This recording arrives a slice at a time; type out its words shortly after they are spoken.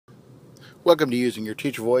Welcome to Using Your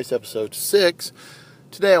Teacher Voice, Episode 6.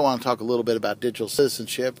 Today I want to talk a little bit about digital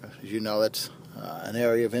citizenship. As you know, that's an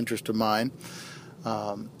area of interest of mine.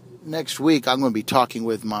 Next week, I'm going to be talking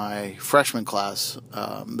with my freshman class,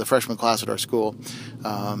 the freshman class at our school,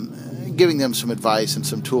 giving them some advice and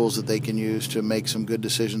some tools that they can use to make some good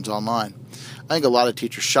decisions online. I think a lot of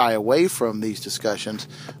teachers shy away from these discussions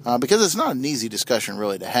because it's not an easy discussion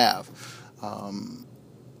really to have.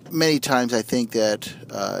 Many times I think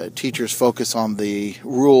that teachers focus on the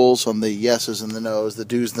rules, on the yeses and the nos, the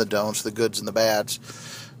do's and the don'ts, the goods and the bads.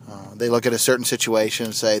 They look at a certain situation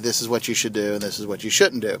and say, this is what you should do and this is what you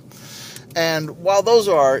shouldn't do. And while those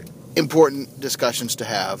are important discussions to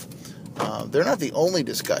have, they're not the only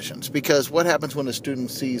discussions, because what happens when a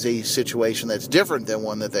student sees a situation that's different than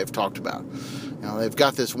one that they've talked about? They've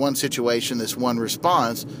got this one situation, this one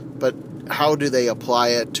response, but how do they apply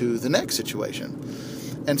it to the next situation?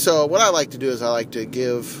 And so what I like to do is I like to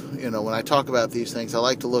give, when I talk about these things, I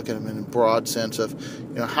like to look at them in a broad sense of,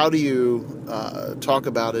 how do you talk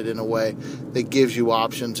about it in a way that gives you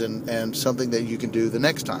options and something that you can do the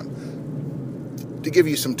next time, to give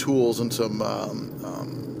you some tools and some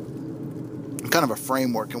kind of a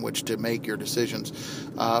framework in which to make your decisions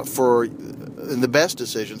for the best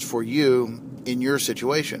decisions for you in your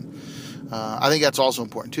situation. I think that's also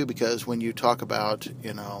important too, because when you talk about,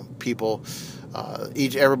 people,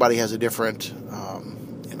 everybody has a different,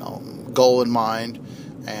 goal in mind,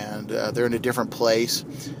 and they're in a different place,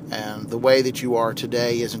 and the way that you are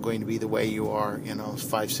today isn't going to be the way you are,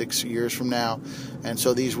 5-6 years from now, and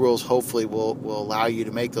so these rules hopefully will allow you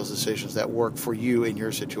to make those decisions that work for you in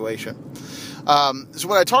your situation. So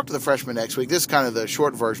when I talk to the freshmen next week, this is kind of the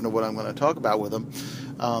short version of what I'm going to talk about with them.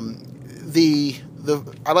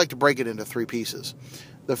 I like to break it into three pieces.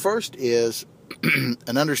 The first is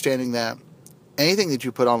an understanding that anything that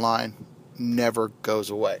you put online never goes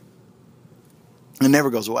away. It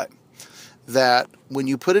never goes away. That when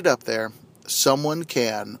you put it up there, someone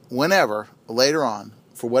can, whenever, later on,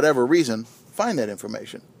 for whatever reason, find that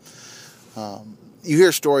information. You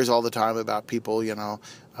hear stories all the time about people,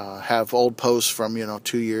 have old posts from,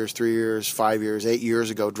 2 years, 3 years, 5 years, 8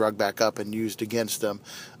 years ago drug back up and used against them,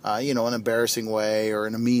 in an embarrassing way or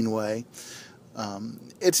in a mean way.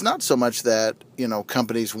 It's not so much that,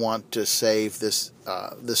 companies want to save this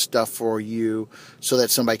stuff for you so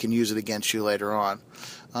that somebody can use it against you later on.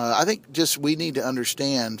 I think just students need to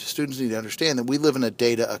understand that we live in a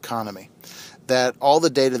data economy, that all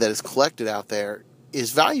the data that is collected out there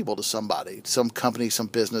is valuable to somebody, some company, some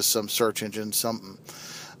business, some search engine, something.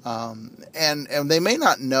 And they may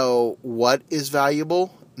not know what is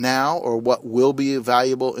valuable now or what will be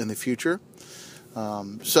valuable in the future.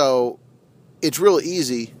 So it's real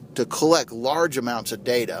easy to collect large amounts of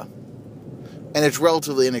data, and it's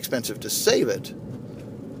relatively inexpensive to save it.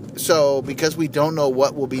 So because we don't know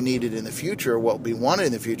what will be needed in the future, what will be wanted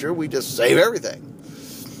in the future, we just save everything.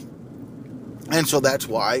 And so that's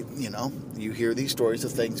why, you hear these stories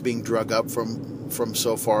of things being drug up from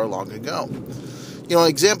so far long ago. An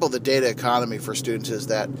example of the data economy for students is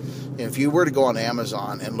that if you were to go on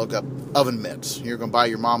Amazon and look up oven mitts, you're going to buy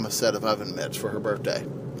your mom a set of oven mitts for her birthday.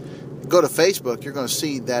 Go to Facebook, you're going to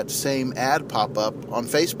see that same ad pop up on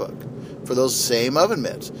Facebook for those same oven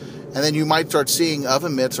mitts. And then you might start seeing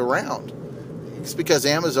oven mitts around. It's because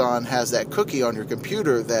Amazon has that cookie on your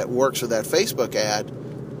computer that works with that Facebook ad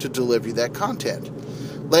to deliver you that content.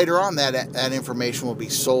 Later on, that information will be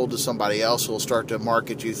sold to somebody else who will start to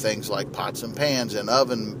market you things like pots and pans and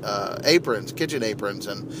oven aprons, kitchen aprons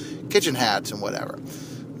and kitchen hats and whatever.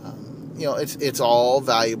 It's all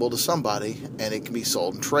valuable to somebody, and it can be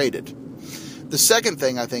sold and traded. The second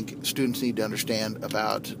thing I think students need to understand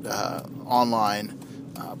about online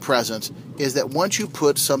presence is that once you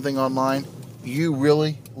put something online, you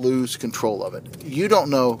really lose control of it. You don't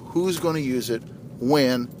know who's going to use it,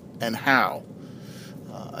 when, and how.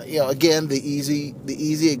 Again, the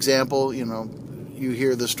easy example, you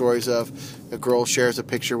hear the stories of a girl shares a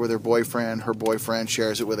picture with her boyfriend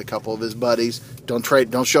shares it with a couple of his buddies. Don't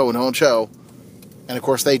show. And of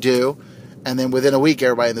course they do. And then within a week,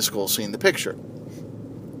 everybody in the school is seeing the picture.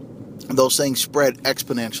 Those things spread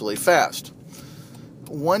exponentially fast.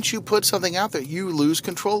 Once you put something out there, you lose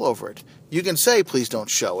control over it. You can say, please don't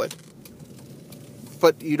show it,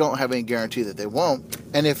 but you don't have any guarantee that they won't.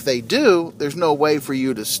 And if they do, there's no way for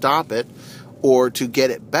you to stop it or to get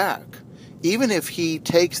it back. Even if he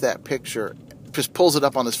takes that picture, just pulls it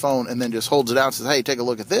up on his phone and then just holds it out and says, hey, take a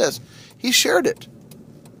look at this, he shared it.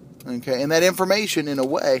 Okay, and that information, in a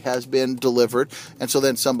way, has been delivered, and so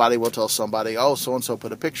then somebody will tell somebody, oh, so-and-so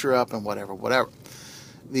put a picture up, and whatever.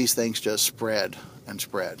 These things just spread and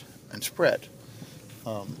spread and spread.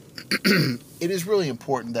 It is really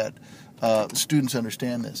important that students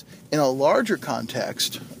understand this. In a larger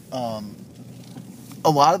context, a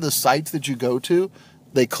lot of the sites that you go to,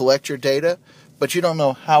 they collect your data, but you don't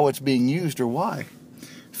know how it's being used or why.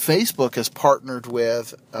 Facebook has partnered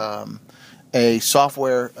with a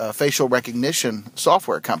facial recognition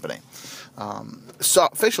software company.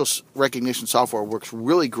 Facial recognition software works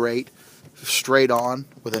really great, straight on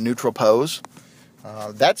with a neutral pose.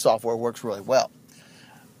 That software works really well.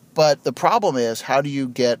 But the problem is, how do you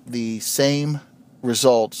get the same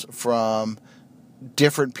results from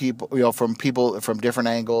different people, from people from different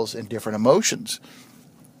angles and different emotions?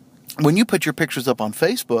 When you put your pictures up on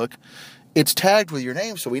Facebook, it's tagged with your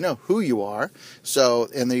name, so we know who you are. So,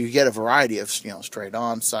 and then you get a variety of, straight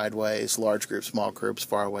on, sideways, large groups, small groups,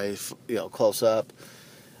 far away, close up.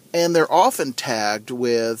 And they're often tagged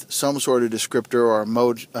with some sort of descriptor or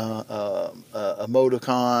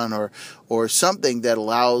emoticon or something that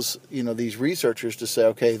allows, these researchers to say,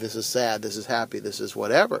 okay, this is sad, this is happy, this is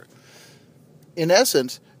whatever. In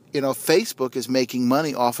essence, Facebook is making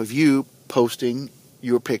money off of you posting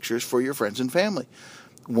your pictures for your friends and family.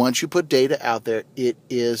 Once you put data out there, it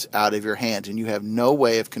is out of your hands, and you have no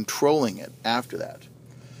way of controlling it after that.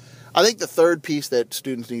 I think the third piece that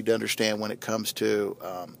students need to understand when it comes to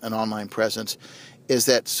an online presence is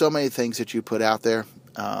that so many things that you put out there,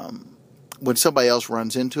 when somebody else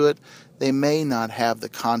runs into it, they may not have the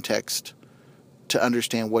context to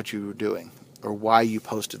understand what you were doing or why you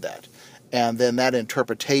posted that. And then that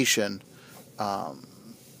interpretation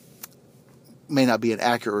may not be an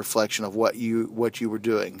accurate reflection of what you were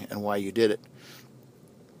doing and why you did it.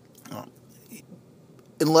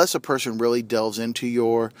 Unless a person really delves into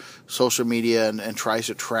your social media and tries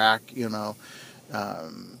to track,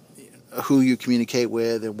 who you communicate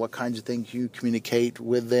with and what kinds of things you communicate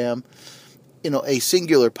with them, a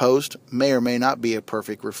singular post may or may not be a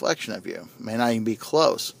perfect reflection of you, may not even be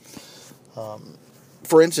close.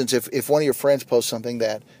 For instance, if one of your friends posts something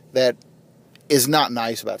that is not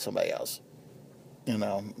nice about somebody else,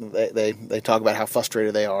 they talk about how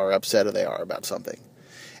frustrated they are, or upset they are about something,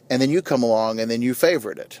 and then you come along and then you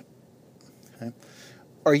favorite it. Okay?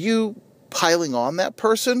 Are you piling on that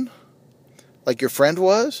person like your friend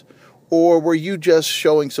was? Or were you just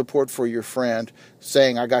showing support for your friend,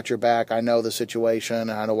 saying, I got your back, I know the situation,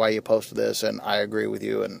 and I know why you posted this, and I agree with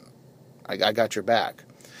you, and I got your back?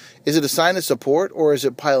 Is it a sign of support, or is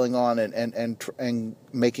it piling on and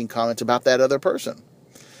making comments about that other person?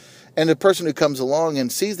 And the person who comes along and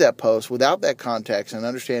sees that post without that context and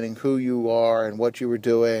understanding who you are and what you were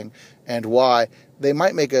doing and why, they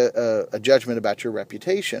might make a judgment about your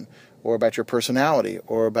reputation or about your personality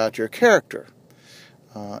or about your character.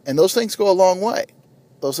 And those things go a long way.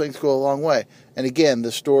 And again,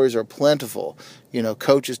 the stories are plentiful.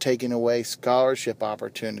 Coaches taking away scholarship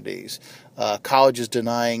opportunities, colleges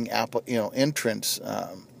denying entrance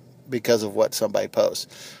because of what somebody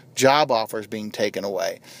posts, job offers being taken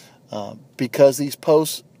away. Because these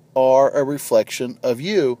posts are a reflection of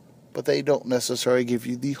you, but they don't necessarily give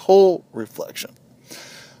you the whole reflection.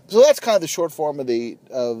 So that's kind of the short form of the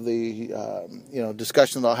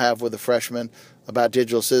discussion that I'll have with the freshmen about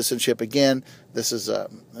digital citizenship. Again, this is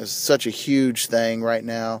such a huge thing right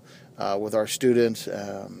now with our students.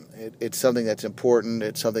 It's something that's important.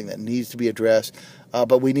 It's something that needs to be addressed,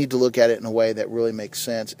 but we need to look at it in a way that really makes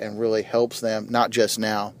sense and really helps them, not just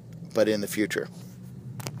now, but in the future.